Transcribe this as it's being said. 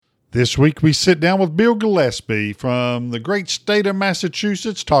This week we sit down with Bill Gillespie from the great state of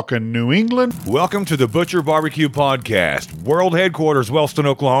Massachusetts, talking New England. Welcome to the Butcher Barbecue Podcast, world headquarters, Wellston,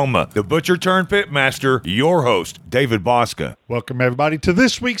 Oklahoma. The Butcher turned Pitmaster, your host, David Bosca. Welcome everybody to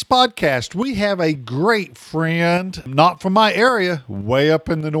this week's podcast. We have a great friend, not from my area, way up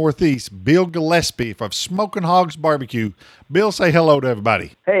in the Northeast, Bill Gillespie from Smoking Hogs Barbecue. Bill, say hello to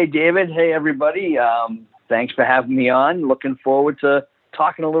everybody. Hey, David. Hey, everybody. Thanks for having me on. Looking forward to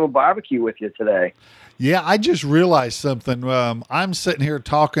talking a little barbecue with you today. Yeah, I just realized something. I'm sitting here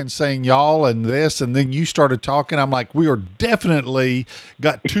talking, saying y'all and this, and then you started talking. I'm like, we are definitely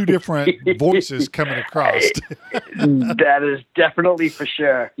got two different voices coming across. That is definitely for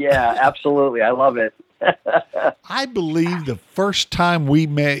sure. Yeah, absolutely. I love it. I believe the first time we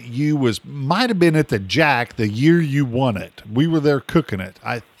met you might have been at the Jack the year you won it. We were there cooking it.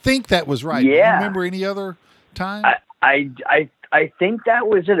 I think that was right. Yeah. Do you remember any other time? I think that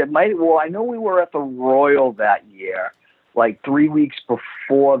was it. I know we were at the Royal that year, like 3 weeks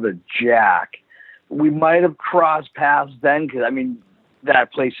before the Jack. We might have crossed paths then because,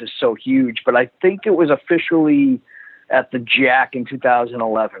 that place is so huge. But I think it was officially at the Jack in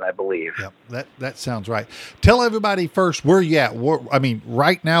 2011, I believe. Yep, that sounds right. Tell everybody first where you at.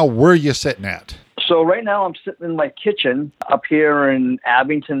 Right now, where you sitting at? So right now I'm sitting in my kitchen up here in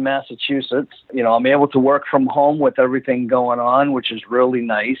Abington, Massachusetts. I'm able to work from home with everything going on, which is really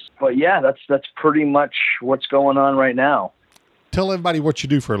nice. But yeah, that's pretty much what's going on right now. Tell everybody what you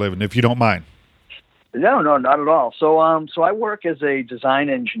do for a living, if you don't mind. No, not at all. So I work as a design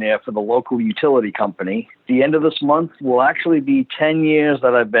engineer for the local utility company. The end of this month will actually be 10 years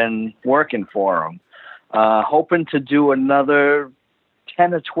that I've been working for them. Hoping to do another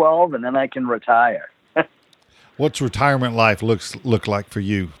 10 or 12, and then I can retire. What's retirement life look like for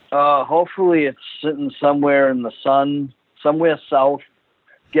you? Hopefully it's sitting somewhere in the sun, somewhere south,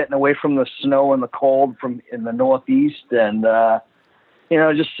 getting away from the snow and the cold from in the Northeast, and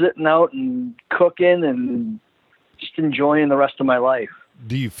just sitting out and cooking and just enjoying the rest of my life.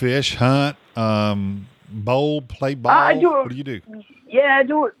 Do you fish, hunt, bowl, play ball? I do. What do you do? Yeah, I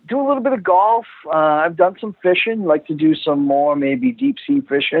do a little bit of golf. I've done some fishing, like to do some more maybe deep sea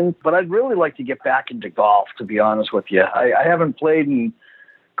fishing, but I'd really like to get back into golf, to be honest with you. I haven't played in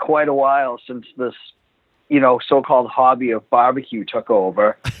quite a while since this, so-called hobby of barbecue took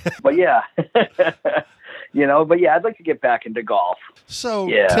over. But yeah, I'd like to get back into golf. So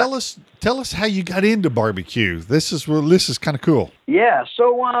yeah. Tell us how you got into barbecue. This is kind of cool. Yeah.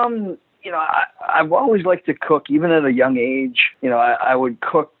 So, I've always liked to cook, even at a young age. I would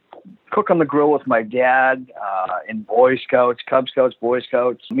cook on the grill with my dad in Boy Scouts, Cub Scouts, Boy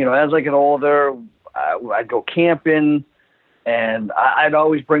Scouts. As I get older, I'd go camping, and I'd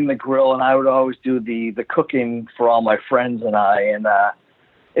always bring the grill, and I would always do the cooking for all my friends and I. And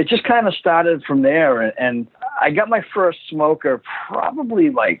it just kind of started from there. And I got my first smoker probably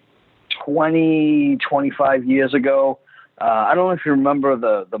like 25 years ago. I don't know if you remember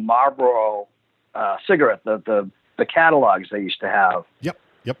the Marlboro cigarette, the catalogs they used to have. Yep.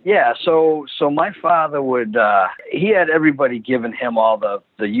 Yeah, so my father would, he had everybody giving him all the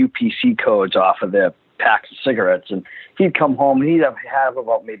UPC codes off of their packs of cigarettes, and he'd come home and he'd have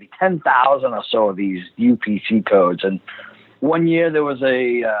about maybe 10,000 or so of these UPC codes. And one year there was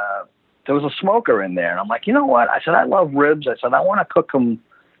a smoker in there, and I'm like, you know what? I said, I love ribs. I said, I want to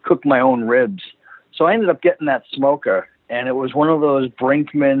cook my own ribs. So I ended up getting that smoker. And it was one of those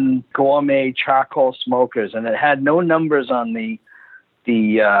Brinkman gourmet charcoal smokers, and it had no numbers on the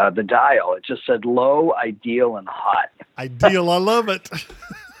dial. It just said low, ideal, and hot. Ideal, I love it.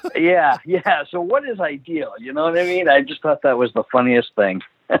 Yeah. So what is ideal? You know what I mean? I just thought that was the funniest thing.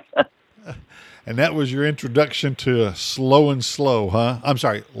 And that was your introduction to slow and slow, huh? I'm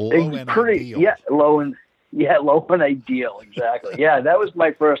sorry, low and ideal. Yeah, low and ideal, exactly. Yeah, that was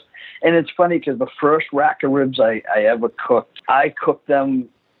my first. And it's funny because the first rack of ribs I ever cooked, I cooked them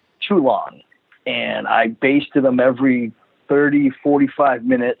too long. And I basted them every 30, 45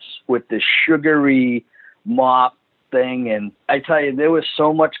 minutes with this sugary mop thing. And I tell you, there was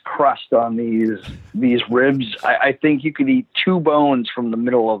so much crust on these ribs. I think you could eat 2 bones from the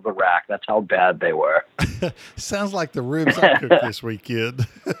middle of the rack. That's how bad they were. Sounds like the ribs I cooked this weekend.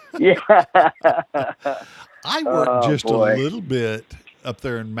 Yeah. I worked just a little bit up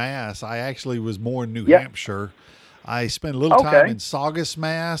there in Mass. I actually was more in New Hampshire. I spent a little time in Saugus,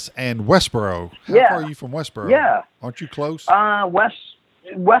 Mass, and Westboro. How far are you from Westboro? Yeah. Aren't you close?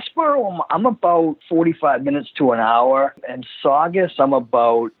 Westboro, I'm about 45 minutes to an hour. And Saugus, I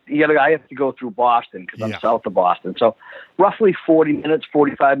have to go through Boston because I'm south of Boston. So roughly 40 minutes,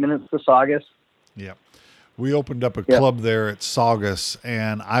 45 minutes to Saugus. Yeah. We opened up a club there at Saugus,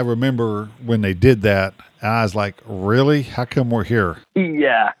 and I remember when they did that, and I was like, really? How come we're here?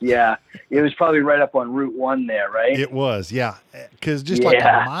 Yeah. It was probably right up on Route 1 there, right? It was, yeah. Because just like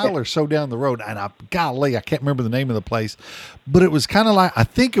a mile or so down the road, and golly, I can't remember the name of the place, but it was kind of like, I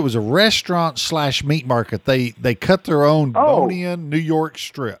think it was a restaurant / meat market. They cut their own bone-in New York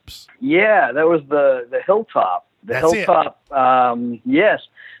strips. Yeah, that was the Hilltop. That's Hilltop, yes.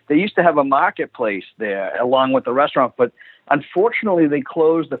 They used to have a marketplace there along with the restaurant, but unfortunately they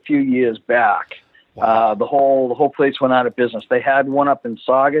closed a few years back. Wow. The whole place went out of business. They had one up in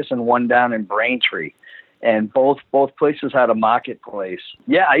Saugus and one down in Braintree, and both places had a marketplace.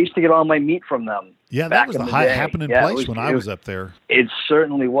 Yeah, I used to get all my meat from them. Yeah, that was the happening place when I was up there. It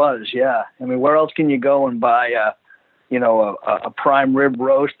certainly was. Yeah, I mean, where else can you go and buy a prime rib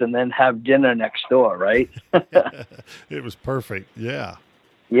roast and then have dinner next door, right? It was perfect. Yeah.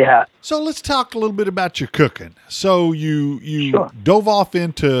 Yeah. So let's talk a little bit about your cooking. So you dove off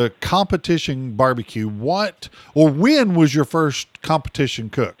into competition barbecue. When was your first competition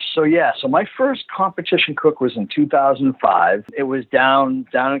cook? So my first competition cook was in 2005. It was down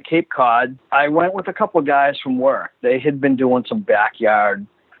in Cape Cod. I went with a couple of guys from work. They had been doing some backyard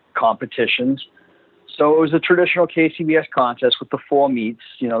competitions. So it was a traditional KCBS contest with the 4 meats,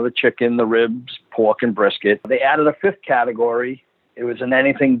 the chicken, the ribs, pork, and brisket. They added a 5th category. It was an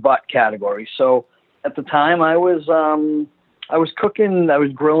anything but category. So at the time I was cooking, I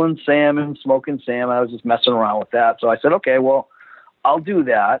was grilling salmon, smoking salmon. I was just messing around with that. So I said, okay, well, I'll do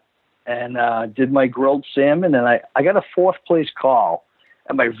that. And did my grilled salmon, and I got a 4th place call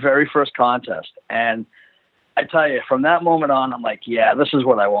at my very first contest. And I tell you, from that moment on, I'm like, yeah, this is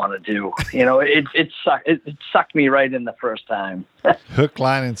what I want to do. It sucked me right in the first time. Hook,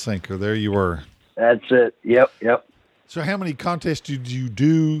 line, and sinker. There you were. That's it. Yep. So how many contests did you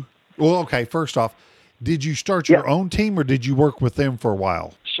do? Well, okay, first off, did you start your own team or did you work with them for a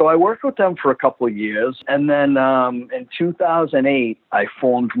while? So I worked with them for a couple of years. And then in 2008, I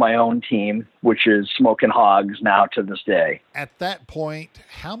formed my own team, which is Smoking Hogs now to this day. At that point,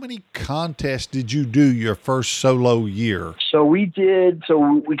 how many contests did you do your first solo year? So we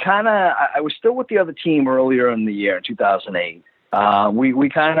I was still with the other team earlier in the year, 2008.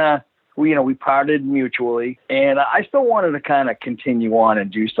 We parted mutually, and I still wanted to kind of continue on and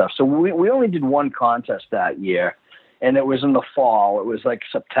do stuff. So we only did one contest that year, and it was in the fall. It was like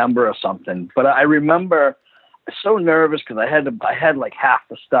September or something. But I remember I was so nervous because I had like half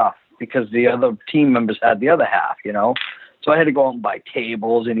the stuff because the other team members had the other half, So I had to go out and buy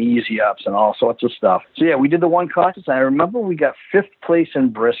tables and easy ups and all sorts of stuff. So yeah, we did the one contest, and I remember we got 5th place in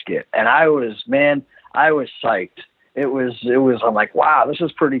brisket, and I was psyched. It was, I'm like, wow, this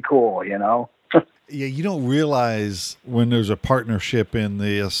is pretty cool, Yeah, you don't realize when there's a partnership in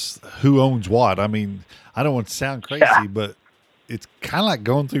this, who owns what. I mean, I don't want to sound crazy, but it's kind of like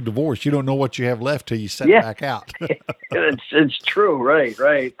going through divorce. You don't know what you have left till you set it back out. It's true,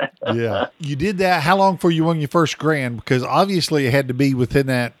 right. Yeah. You did that. How long before you won your first grand? Because obviously it had to be within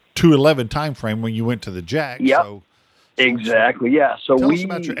that 211 time frame when you went to the Jack. Yep. So exactly. Yeah. So tell us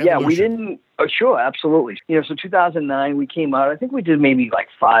about your evolution. We didn't. Oh, sure, absolutely. So 2009 we came out. I think we did maybe like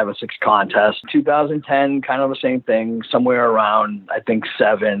 5 or 6 contests. 2010, kind of the same thing, somewhere around I think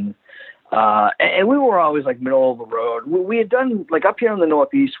 7. And we were always like middle of the road. We had done like up here in the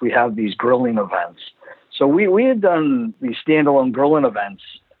Northeast, we have these grilling events. So we had done these standalone grilling events,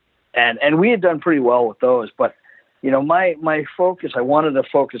 and we had done pretty well with those. But my focus, I wanted to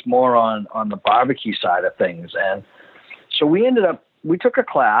focus more on the barbecue side of things, and so we took a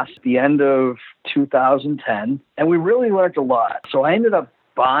class at the end of 2010, and we really learned a lot. So I ended up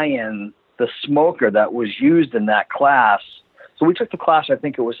buying the smoker that was used in that class. So we took the class, I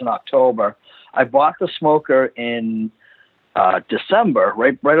think it was in October. I bought the smoker in December,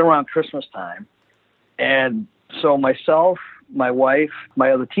 right around Christmas time. And so myself, my wife,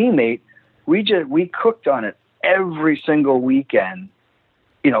 my other teammate, we cooked on it every single weekend,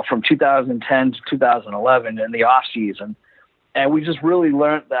 from 2010 to 2011 in the off season. And we just really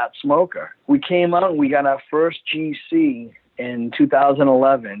learned that smoker. We came out and we got our first GC in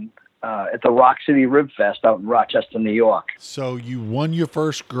 2011 at the Rock City Rib Fest out in Rochester, New York. So you won your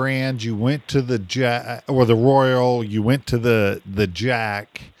first grand. You went to the Jack or the Royal. You went to the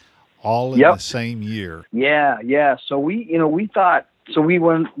Jack, all in the same year. Yeah. So we thought. So we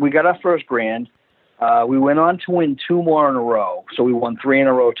got our first grand. We went on to win 2 more in a row. So we won 3 in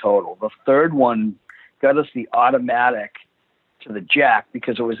a row total. The third one got us the automatic to the Jack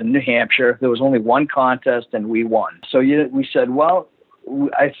because it was in New Hampshire. There was only one contest and we won. So we said,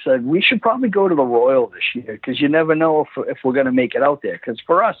 I said, we should probably go to the Royal this year because you never know if we're going to make it out there. Because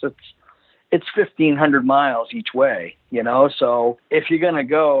for us, it's 1,500 miles each way, So if you're going to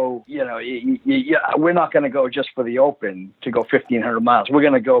go, we're not going to go just for the Open to go 1,500 miles. We're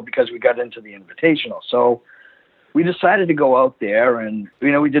going to go because we got into the Invitational. So we decided to go out there, and,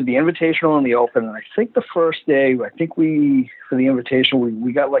 we did the Invitational and the Open. And I think the first day, for the Invitational,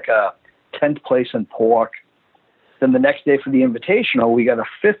 we got like a 10th place in pork. Then the next day for the Invitational, we got a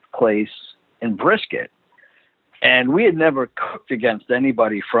 5th place in brisket. And we had never cooked against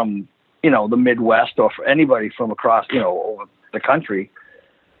anybody from, the Midwest or for anybody from across, over the country.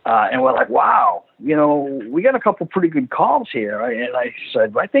 And we're like, wow, we got a couple pretty good calls here. And I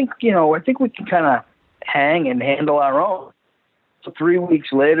said, I think we can kind of hang and handle our own. So 3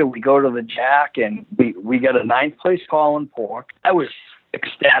 weeks later, we go to the Jack, and we got a 9th place call in pork. I was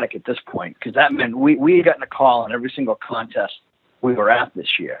ecstatic at this point, because that meant we had gotten a call in every single contest we were at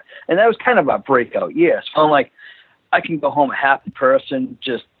this year. And that was kind of our breakout year. So I'm like, I can go home a happy person,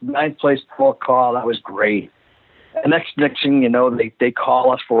 just 9th place pork call. That was great. And next thing you know, they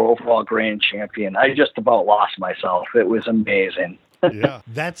call us for overall grand champion. I just about lost myself. It was amazing. Yeah,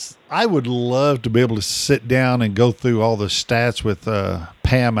 I would love to be able to sit down and go through all the stats with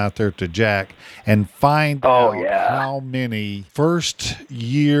Pam out there at the Jack and find out how many first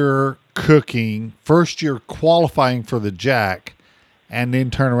year qualifying for the Jack, and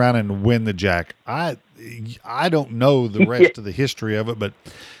then turn around and win the Jack. I don't know the rest of the history of it, but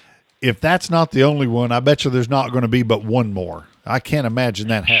if that's not the only one, I bet you there's not going to be but one more. I can't imagine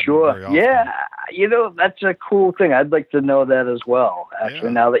that happening very often. Yeah. That's a cool thing. I'd like to know that as well,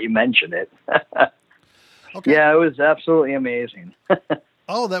 actually, now that you mention it. Okay. Yeah, it was absolutely amazing.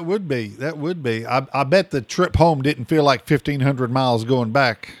 Oh, that would be. I bet the trip home didn't feel like 1,500 miles going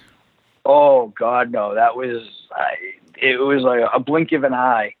back. Oh, God, no. That was... It was like a blink of an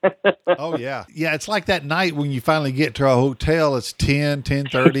eye. Oh, yeah. Yeah, it's like that night when you finally get to a hotel. It's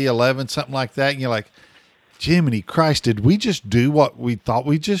 10:30, 11, something like that. And you're like, Jiminy Christ, did we just do what we thought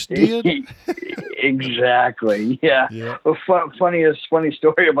we just did? Exactly. Yeah. Well, funny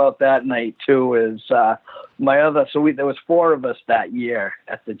story about that night, too, is there was 4 of us that year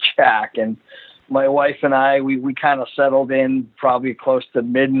at the Jack. And my wife and I, we kind of settled in probably close to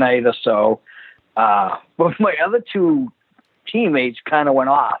midnight or so. But my other 2 teammates kind of went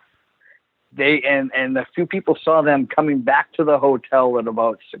off. They and a few people saw them coming back to the hotel at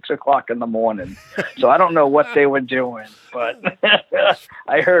about 6:00 in the morning. So I don't know what they were doing, but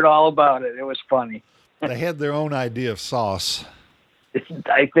I heard all about it. It was funny. They had their own idea of sauce.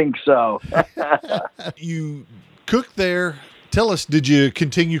 I think so. You cooked there. Tell us, did you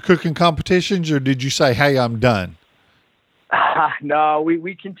continue cooking competitions, or did you say, hey, I'm done? No,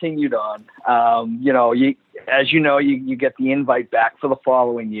 we continued on. You get the invite back for the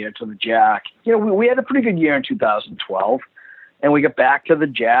following year to the Jack. We had a pretty good year in 2012, and we got back to the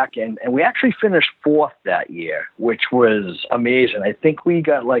Jack, and we actually finished 4th that year, which was amazing. I think we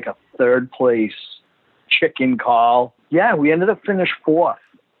got like a 3rd place chicken call. Yeah, we ended up finished 4th,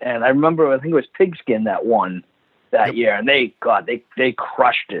 and I remember, I think it was Pigskin that won that year, and they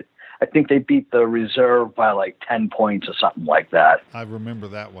crushed it. I think they beat the reserve by like 10 points or something like that. I remember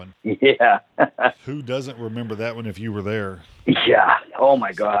that one. Yeah. Who doesn't remember that one if you were there? Yeah. Oh,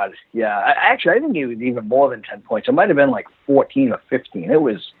 my God. Yeah. I think it was even more than 10 points. It might have been like 14 or 15. It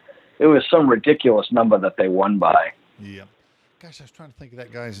was some ridiculous number that they won by. Yeah. Gosh, I was trying to think of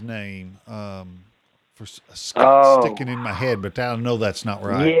that guy's name. For Scott sticking in my head, but I know that's not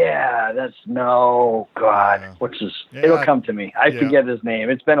right. Yeah, what's his? It'll come to me. I forget his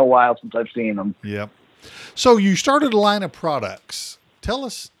name. It's been a while since I've seen him. Yep. So you started a line of products. Tell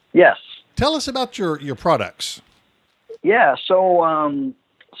us. Yes. Tell us about your products. Yeah. So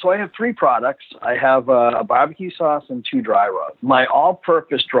I have 3 products. I have a barbecue sauce and 2 dry rubs. My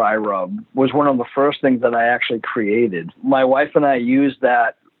all-purpose dry rub was one of the first things that I actually created. My wife and I used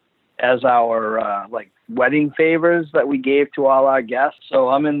that as our wedding favors that we gave to all our guests. So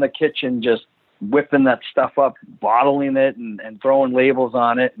I'm in the kitchen just whipping that stuff up, bottling it and throwing labels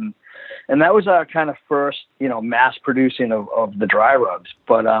on it. And that was our kind of first, mass producing of the dry rubs.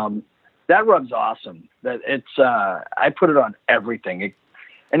 But that rub's awesome. That it's I put it on everything.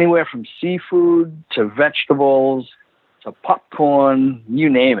 Anywhere from seafood to vegetables to popcorn, you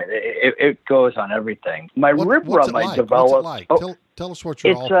name it. It goes on everything. My rib rub I developed. What's it like? Tell us what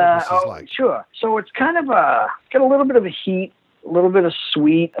your all-purpose is like. Sure. So it's kind of got a little bit of a heat, a little bit of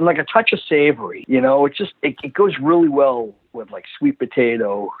sweet, and like a touch of savory. It goes really well with like sweet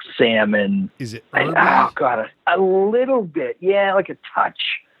potato, salmon. Is it herby? A little bit. Yeah, like a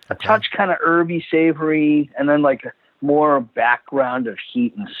touch. Okay. A touch kind of herby, savory, and then like more background of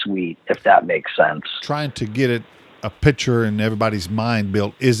heat and sweet, if that makes sense. Trying to get it a picture in everybody's mind,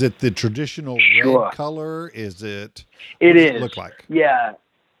 Bill. Is it the traditional Sure. red color? Is it? It what does is. it look like? Yeah.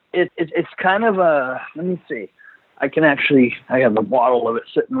 It's kind of a, let me see. I have a bottle of it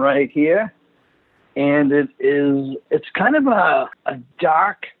sitting right here. And it's kind of a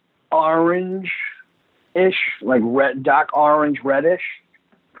dark orange-ish, like dark orange, reddish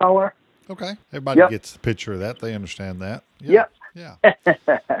color. Okay. Everybody Yep. gets the picture of that. They understand that. Yep. Yeah. All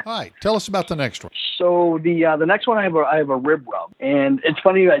right. Tell us about the next one. So the next one, I have a rib rub, and it's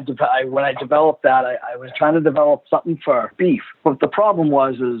funny. When I developed that, I was trying to develop something for beef, but the problem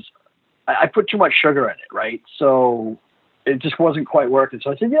is I put too much sugar in it, right? So it just wasn't quite working.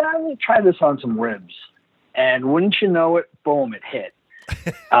 So I said, yeah, I'm gonna try this on some ribs, and wouldn't you know it, boom, it hit.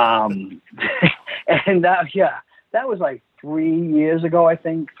 And that was like 3 years ago, I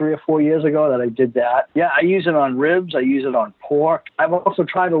think, 3 or 4 years ago that I did that. Yeah, I use it on ribs. I use it on pork. I've also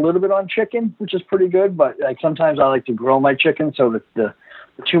tried a little bit on chicken, which is pretty good. But like sometimes I like to grill my chicken so that the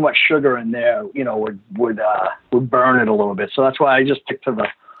too much sugar in there, would burn it a little bit. So that's why I just stick to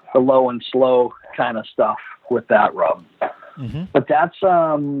the low and slow kind of stuff with that rub. Mm-hmm. But that's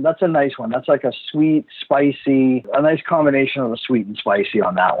a nice one. That's like a sweet, spicy, a nice combination of the sweet and spicy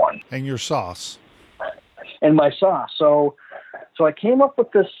on that one. And your sauce. And my sauce. So I came up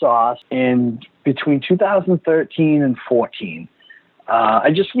with this sauce in between 2013 and 14.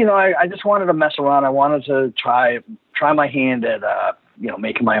 I just wanted to mess around. I wanted to try my hand at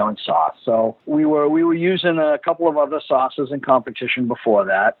making my own sauce. So we were using a couple of other sauces in competition before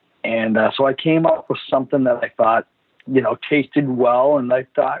that, and so I came up with something that I thought tasted well, and I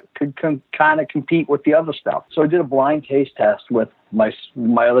thought could kind of compete with the other stuff. So I did a blind taste test with my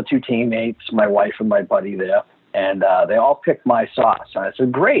other two teammates, my wife and my buddy there, and they all picked my sauce. And I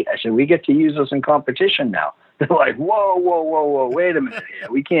said, great. I said, we get to use this in competition now. They're like, whoa, wait a minute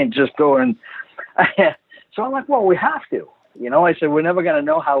here. We can't just go and... So I'm like, well, we have to. I said, we're never going to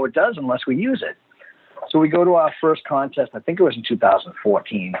know how it does unless we use it. So we go to our first contest. I think it was in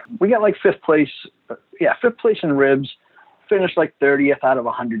 2014. We got like fifth place in ribs, finished like 30th out of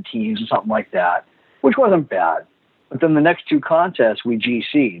 100 teams or something like that, which wasn't bad. But then the next two contests, we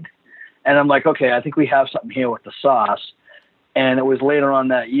GC'd. And I'm like, okay, I think we have something here with the sauce. And it was later on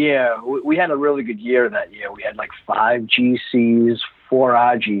that year. We had a really good year that year. We had like 5 GCs, 4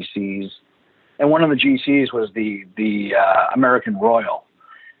 RGCs. And one of the GCs was the American Royal.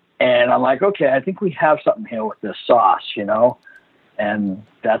 And I'm like, okay, I think we have something here with this sauce, and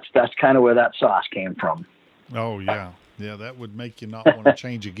that's kind of where that sauce came from. Oh, yeah. Yeah, that would make you not want to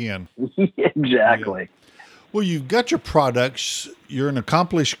change again. Exactly. Yeah. Well, you've got your products. You're an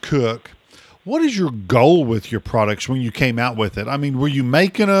accomplished cook. What is your goal with your products when you came out with it? I mean, were you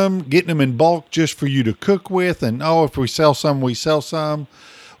making them, getting them in bulk just for you to cook with? And, if we sell some, we sell some.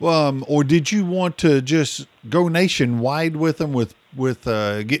 Or did you want to just go nationwide with them with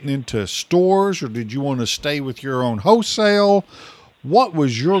getting into stores, or did you want to stay with your own wholesale? What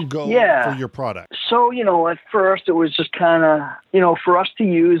was your goal for your product? So, at first it was just kind of, for us to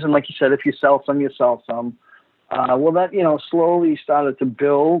use. And like you said, if you sell some, you sell some. Well, that, slowly started to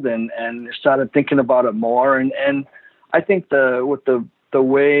build and started thinking about it more. And I think with the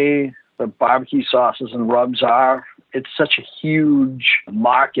way the barbecue sauces and rubs are, it's such a huge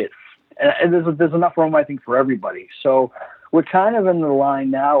market. And there's enough room, I think, for everybody. So we're kind of in the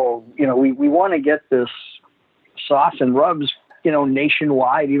line now of, we want to get this sauce and rubs,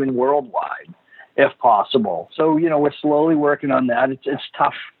 nationwide, even worldwide, if possible. So, we're slowly working on that. It's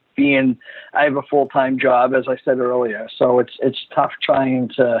tough I have a full-time job, as I said earlier. So it's tough trying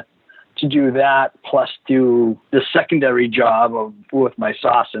to do that, plus do the secondary job with my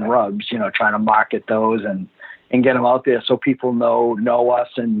sauce and rubs, trying to market those and get them out there so people know us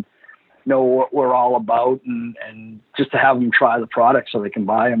and know what we're all about, and just to have them try the product so they can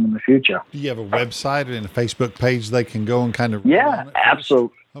buy them in the future. Do you have a website and a Facebook page they can go and kind of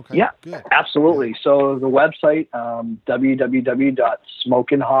absolutely. Okay, yeah, good. Absolutely. Yeah. So the website,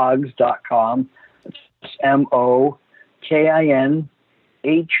 www.smokinhogs.com. It's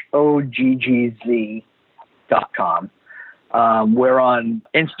SMOKINHOGGZ.com. We're on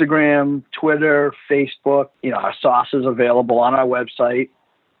Instagram, Twitter, Facebook. Our sauce is available on our website.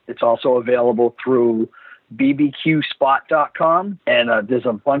 It's also available through bbqspot.com. And there's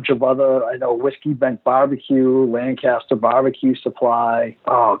a bunch of other, I know, Whiskey Bent Barbecue, Lancaster Barbecue Supply.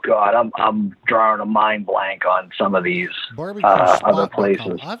 Oh, God, I'm drawing a mind blank on some of these other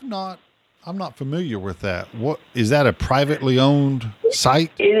places. I'm not familiar with that. What is that, a privately owned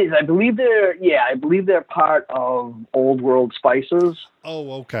site? It is. I believe they're part of Old World Spices.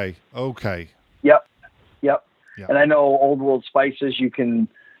 Oh, okay. Yep. And I know Old World Spices, you can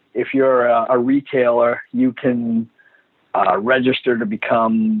if you're a retailer, you can register to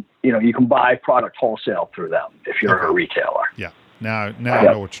become, you can buy product wholesale through them if you're a retailer. Yeah. Now I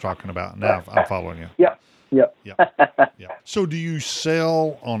know what you're talking about. Now I'm following you. Yep. Yeah. So do you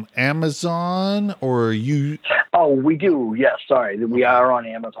sell on Amazon or are you? Oh, we do. Yes. Sorry. We are on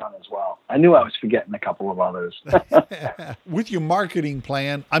Amazon as well. I knew I was forgetting a couple of others. With your marketing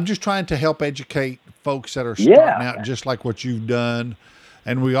plan, I'm just trying to help educate folks that are starting out just like what you've done.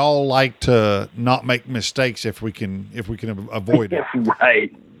 And we all like to not make mistakes if we can avoid it.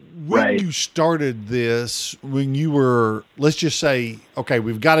 Right. When you started this, when you were, let's just say, okay,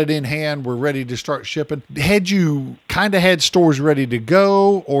 we've got it in hand, we're ready to start shipping. Had you kind of had stores ready to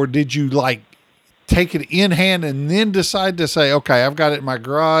go, or did you like take it in hand and then decide to say, okay, I've got it in my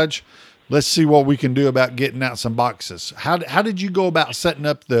garage, let's see what we can do about getting out some boxes? How did you go about setting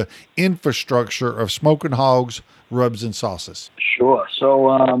up the infrastructure of Smoking Hogs, Rubs and Sauces? Sure. So,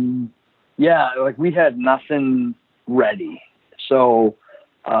 like we had nothing ready. So,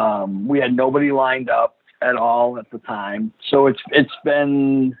 we had nobody lined up at all at the time. So it's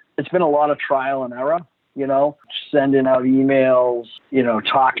been a lot of trial and error, sending out emails,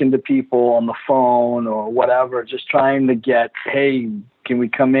 talking to people on the phone or whatever, just trying to get, hey, can we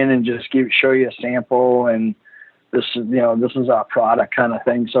come in and just show you a sample? And this is our product kind of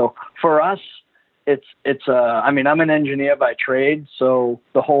thing. So for us, I'm an engineer by trade. So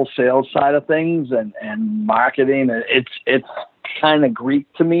the whole sales side of things and marketing, it's kind of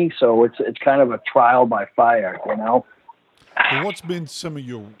Greek to me, so it's kind of a trial by fire, Well, what's been some of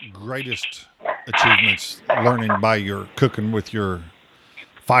your greatest achievements learning by your cooking with your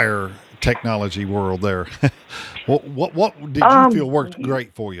fire technology world there? what did you feel worked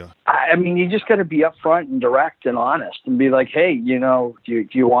great for you? You just got to be upfront and direct and honest and be like, hey, do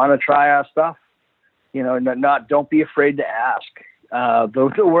you want to try our stuff? Don't be afraid to ask.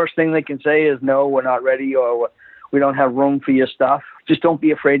 The worst thing they can say is no, we're not ready, or we don't have room for your stuff. Just don't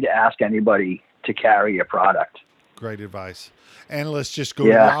be afraid to ask anybody to carry your product. Great advice. And let's just go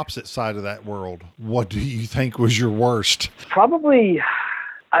to the opposite side of that world. What do you think was your worst? Probably,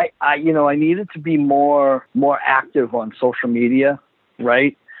 I needed to be more active on social media,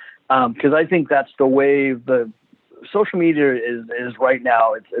 right? Because I think that's the way the social media is right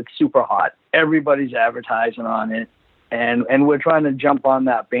now. It's super hot. Everybody's advertising on it, and we're trying to jump on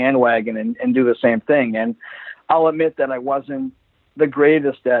that bandwagon and do the same thing. And I'll admit that I wasn't the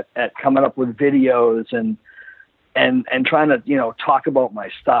greatest at coming up with videos and trying to, talk about my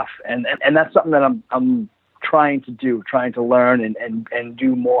stuff. And that's something that I'm trying to learn and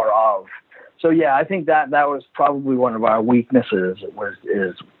do more of. So yeah, I think that was probably one of our weaknesses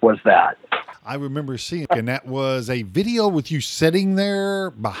was that. I remember seeing, and that was a video with you sitting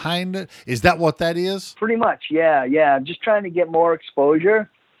there behind it. Is that what that is? Pretty much. Yeah. Just trying to get more exposure.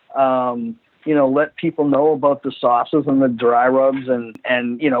 Let people know about the sauces and the dry rubs, and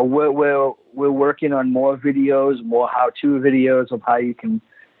we're working on more videos, more how-to videos of how you can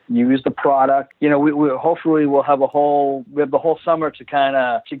use the product. We hopefully we'll have the whole summer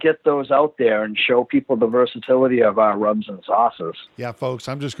to get those out there and show people the versatility of our rubs and sauces. Yeah, folks,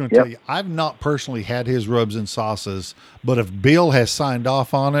 I'm just going to tell you, I've not personally had his rubs and sauces, but if Bill has signed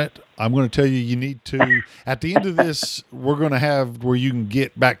off on it, I'm going to tell you need to. At the end of this, we're going to have where you can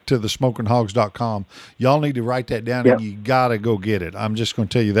get back to the smokinghogs.com. Y'all need to write that down, and you got to go get it. I'm just going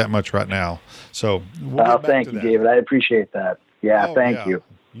to tell you that much right now. So thank you, David. I appreciate that. Yeah, thank you.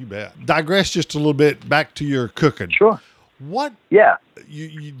 You bet. Digress just a little bit back to your cooking. Sure. What? Yeah.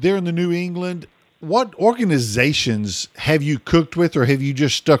 You there in the New England, what organizations have you cooked with, or have you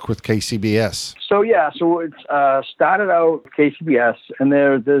just stuck with KCBS? So it's started out with KCBS, and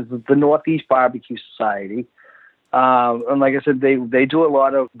there's the Northeast Barbecue Society. And like I said, they do a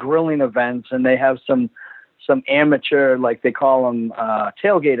lot of grilling events, and they have some amateur, like they call them,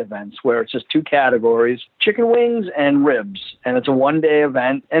 tailgate events, where it's just two categories, chicken wings and ribs. And it's a one-day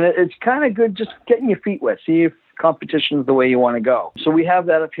event. And it's kind of good just getting your feet wet, see if competition's the way you want to go. So we have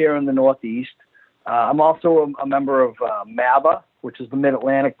that up here in the Northeast. I'm also a member of MABA, which is the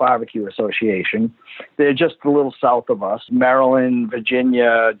Mid-Atlantic Barbecue Association. They're just a little south of us, Maryland,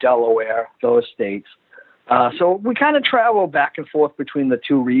 Virginia, Delaware, those states. So we kind of travel back and forth between the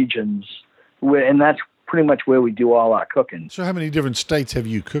two regions, and that's pretty much where we do all our cooking. So how many different states have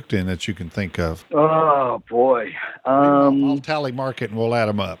you cooked in that you can think of? Oh, boy. I'll tally mark it and we'll add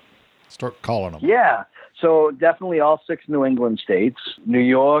them up. Start calling them. Yeah. So definitely all 6 New England states: New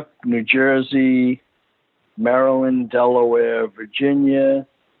York, New Jersey, Maryland, Delaware, Virginia,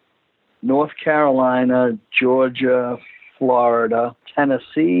 North Carolina, Georgia, Florida,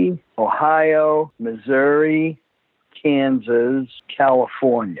 Tennessee, Ohio, Missouri, Kansas,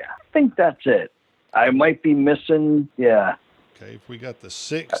 California. I think that's it. I might be missing, yeah. Okay, if we got the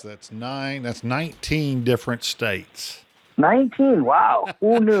 6, that's 9. That's 19 different states. 19, wow.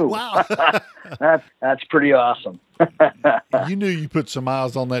 Who knew? Wow. That's pretty awesome. You knew you put some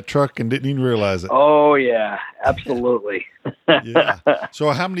miles on that truck and didn't even realize it. Oh, yeah, absolutely. Yeah. So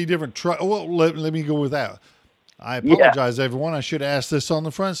how many different trucks? Well, let me go with that. I apologize, everyone. I should ask this on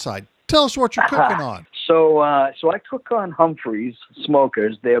the front side. Tell us what you're cooking on. So I cook on Humphreys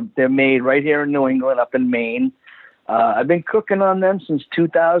smokers. They're made right here in New England, up in Maine. I've been cooking on them since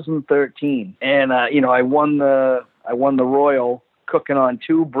 2013, and I won the Royal cooking on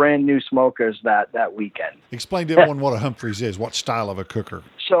 2 brand new smokers that weekend. Explain to everyone what a Humphreys is. What style of a cooker?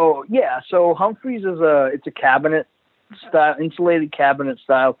 So Humphreys is it's a cabinet style, insulated cabinet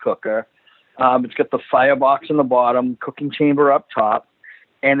style cooker. It's got the firebox in the bottom, cooking chamber up top,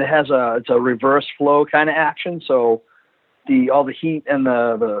 and it's a reverse flow kind of action. So all the heat and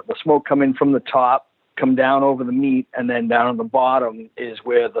the smoke come in from the top, come down over the meat, and then down on the bottom is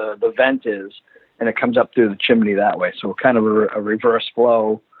where the vent is, and it comes up through the chimney that way. So kind of a reverse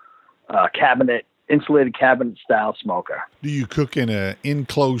flow insulated cabinet style smoker. Do you cook in an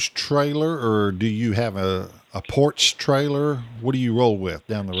enclosed trailer, or do you have a porch trailer? What do you roll with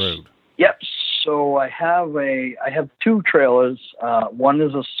down the road? Yep. So I have 2 trailers. One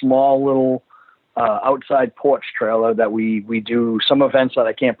is a small little outside porch trailer that we do some events that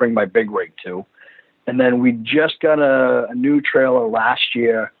I can't bring my big rig to. And then we just got a new trailer last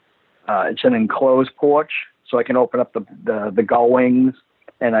year. It's an enclosed porch, so I can open up the gull wings,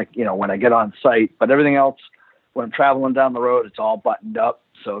 and when I get on site. But everything else, when I'm traveling down the road, it's all buttoned up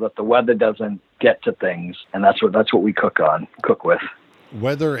so that the weather doesn't get to things. And that's what we cook with.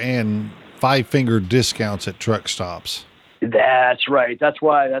 Weather and 5-finger discounts at truck stops. That's right. That's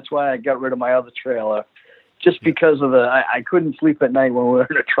why I got rid of my other trailer, just because of I couldn't sleep at night when we were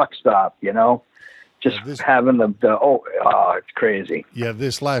at a truck stop. Having it's crazy. Yeah,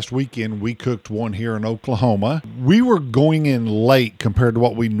 this last weekend we cooked one here in Oklahoma. We were going in late compared to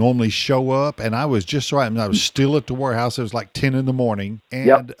what we normally show up, and I was just right. I was still at the warehouse. It was like 10 in the morning,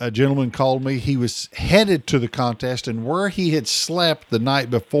 and a gentleman called me. He was headed to the contest, and where he had slept the night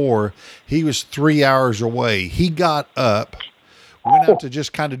before, he was 3 hours away. He got up, went out to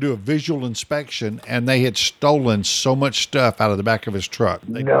just kind of do a visual inspection, and they had stolen so much stuff out of the back of his truck.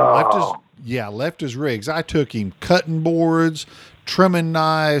 They left his rigs. I took him cutting boards, trimming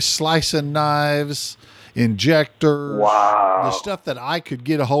knives, slicing knives, injectors. Wow. The stuff that I could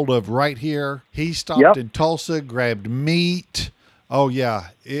get a hold of right here. He stopped in Tulsa, grabbed meat. Oh, yeah.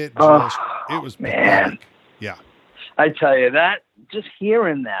 It was pathetic. Yeah. I tell you, that just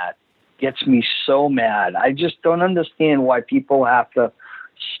hearing that gets me so mad. I just don't understand why people have to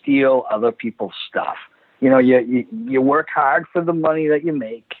steal other people's stuff. You work hard for the money that you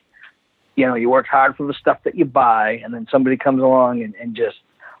make. You work hard for the stuff that you buy, and then somebody comes along and just,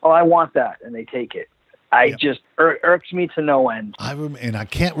 I want that, and they take it. Just irks me to no end. And I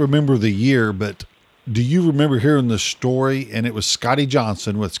can't remember the year, but do you remember hearing the story? And it was Scotty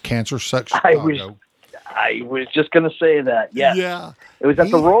Johnson with Cancer Sucks Chicago. I was just going to say that. Yes. Yeah. It was at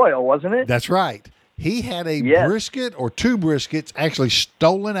the Royal, wasn't it? That's right. He had a brisket or 2 briskets actually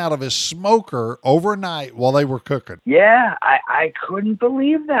stolen out of his smoker overnight while they were cooking. Yeah, I couldn't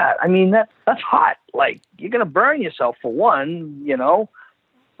believe that. I mean, that's hot. Like, you're going to burn yourself for one,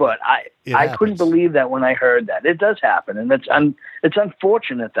 But I couldn't believe that when I heard that. It does happen, and it's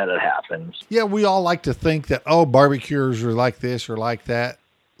unfortunate that it happens. Yeah, we all like to think that, barbecuers are like this or like that.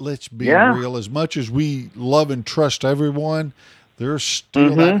 Let's be real. As much as we love and trust everyone, there's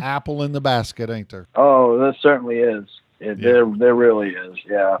still that apple in the basket, ain't there? Oh, there certainly is. There really is,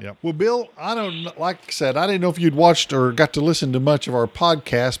 yeah. Well, Bill, like I said, I didn't know if you'd watched or got to listen to much of our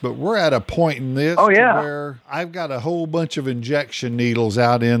podcast, but we're at a point in this where I've got a whole bunch of injection needles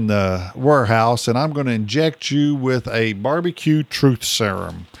out in the warehouse, and I'm going to inject you with a barbecue truth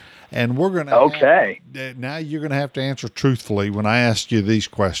serum. And we're going to now you're going to have to answer truthfully when I ask you these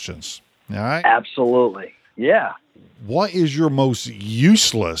questions. All right? Absolutely. Yeah. What is your most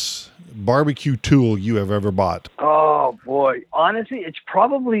useless barbecue tool you have ever bought? Oh boy, honestly, it's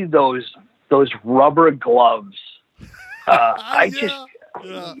probably those rubber gloves.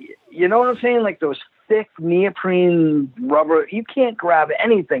 You know what I'm saying? Like those thick neoprene rubber. You can't grab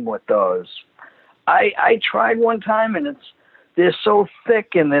anything with those. I tried one time, and they're so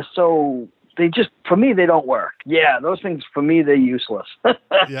thick and for me, they don't work. Yeah, those things, for me, they're useless.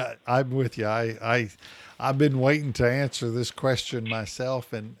 Yeah, I'm with you. I've been waiting to answer this question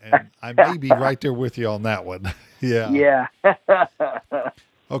myself, and I may be right there with you on that one. Yeah. Yeah.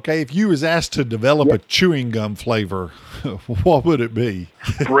 Okay, if you was asked to develop a chewing gum flavor, what would it be?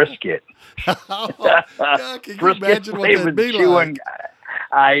 Brisket. God, can you Brisket imagine what that'd flavored be chewing. like?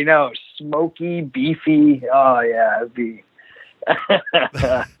 I know, smoky, beefy. Oh yeah, it'd be.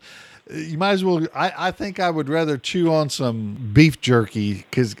 You might as well. I think I would rather chew on some beef jerky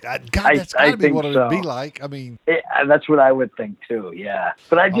because, God, that's got to be think what it would be so. like. I mean, That's what I would think too. Yeah,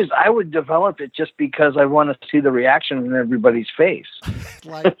 but I would develop it just because I want to see the reaction in everybody's face.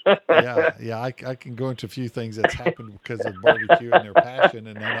 like, yeah, I can go into a few things that's happened because of barbecue and their passion,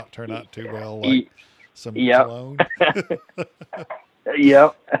 and they not turn out too well, like some cologne.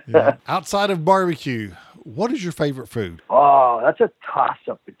 Yep. Yeah. Outside of barbecue, what is your favorite food? Oh, that's a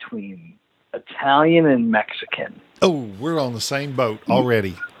toss-up between Italian and Mexican. Oh, we're on the same boat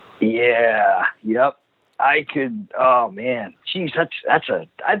already. Yeah. Yep. I could. Oh man, geez, I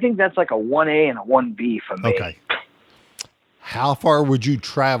think that's like a 1A and a 1B for me. Okay. How far would you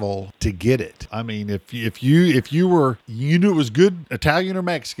travel to get it? I mean, if you knew it was good Italian or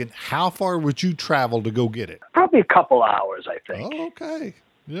Mexican, how far would you travel to go get it? Probably a couple hours, I think. Oh, okay.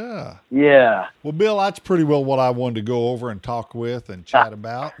 Yeah. Yeah. Well, Bill, that's pretty well what I wanted to go over and talk with and chat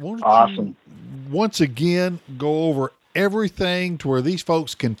about. Why don't Awesome. you once again go over everything to where these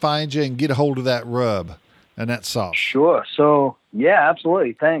folks can find you and get a hold of that rub and that sauce? Sure. So yeah,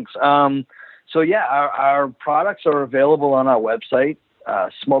 absolutely. Thanks. Our products are available on our website,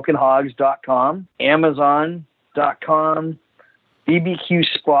 smokinghogs.com, amazon.com, BBQ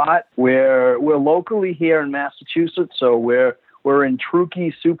Spot. We're locally here in Massachusetts, so we're in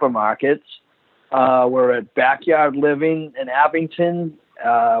Trukey Supermarkets. We're at Backyard Living in Abington.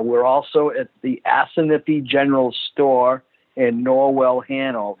 We're also at the Assinippy General Store in Norwell,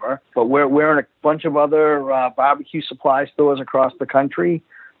 Hanover. But we're in a bunch of other barbecue supply stores across the country.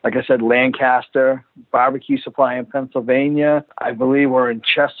 Like I said, Lancaster Barbecue Supply in Pennsylvania. I believe we're in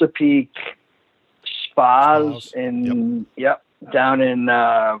Chesapeake Spas down in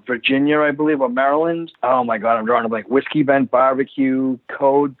Virginia, I believe, or Maryland. Oh my God, I'm drawing a blank. Whiskey Bent Barbecue,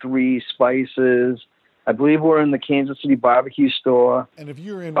 Code 3 Spices. I believe we're in the Kansas City Barbecue Store. And if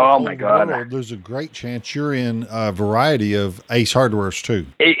you're in Oh my God, world, there's a great chance you're in a variety of Ace Hardwares too.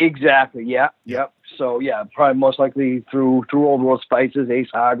 Exactly. Yeah. Yep. So yeah, probably most likely through Old World Spices, Ace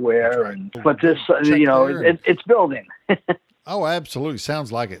Hardware, right. but this, it's building. Oh, absolutely. Sounds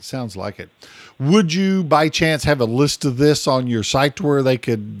like it. Would you by chance have a list of this on your site to where they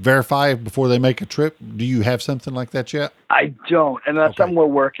could verify before they make a trip? Do you have something like that yet? I don't, and that's something we're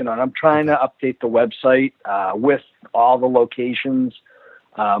working on. I'm trying to update the website with all the locations.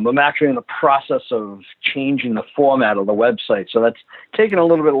 I'm actually in the process of changing the format of the website, so that's taking a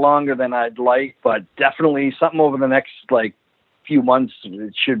little bit longer than I'd like, but definitely something over the next few months.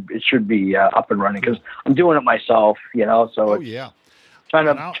 It should be up and running because I'm doing it myself, So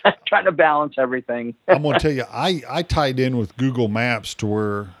trying to balance everything. I'm going to tell you, I tied in with Google Maps to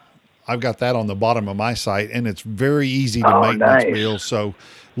where I've got that on the bottom of my site, and it's very easy to make nice. this meal. So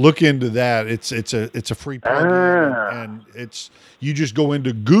look into that. It's a free plugin, and you just go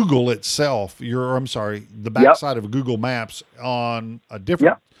into Google itself. The backside of Google Maps on a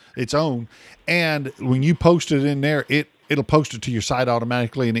different its own, and when you post it in there, it'll post it to your site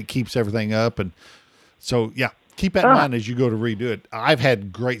automatically, and it keeps everything up. And so keep that in mind as you go to redo it. I've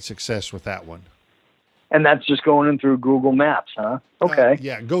had great success with that one. And that's just going in through Google Maps, huh?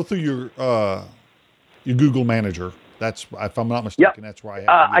 Okay. Go through your Google Manager. That's, if I'm not mistaken, that's where I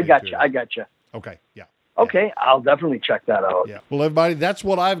have. I got you. Okay. Yeah. Okay. I'll definitely check that out. Yeah. Well, everybody, that's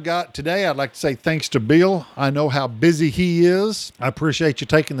what I've got today. I'd like to say thanks to Bill. I know how busy he is. I appreciate you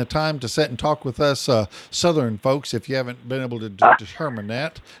taking the time to sit and talk with us Southern folks, if you haven't been able to determine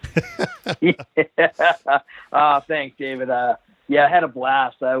that. Thanks, David. I had a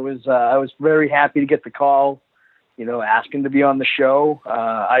blast. I was very happy to get the call, asking to be on the show.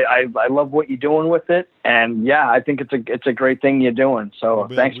 I love what you're doing with it. And I think it's a great thing you're doing. So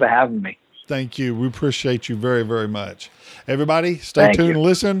thanks for having me. Thank you. We appreciate you very, very much. Everybody, stay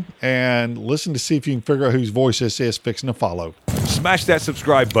tuned and listen to see if you can figure out whose voice this is fixing to follow. Smash that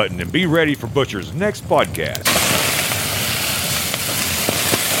subscribe button and be ready for Butcher's next podcast.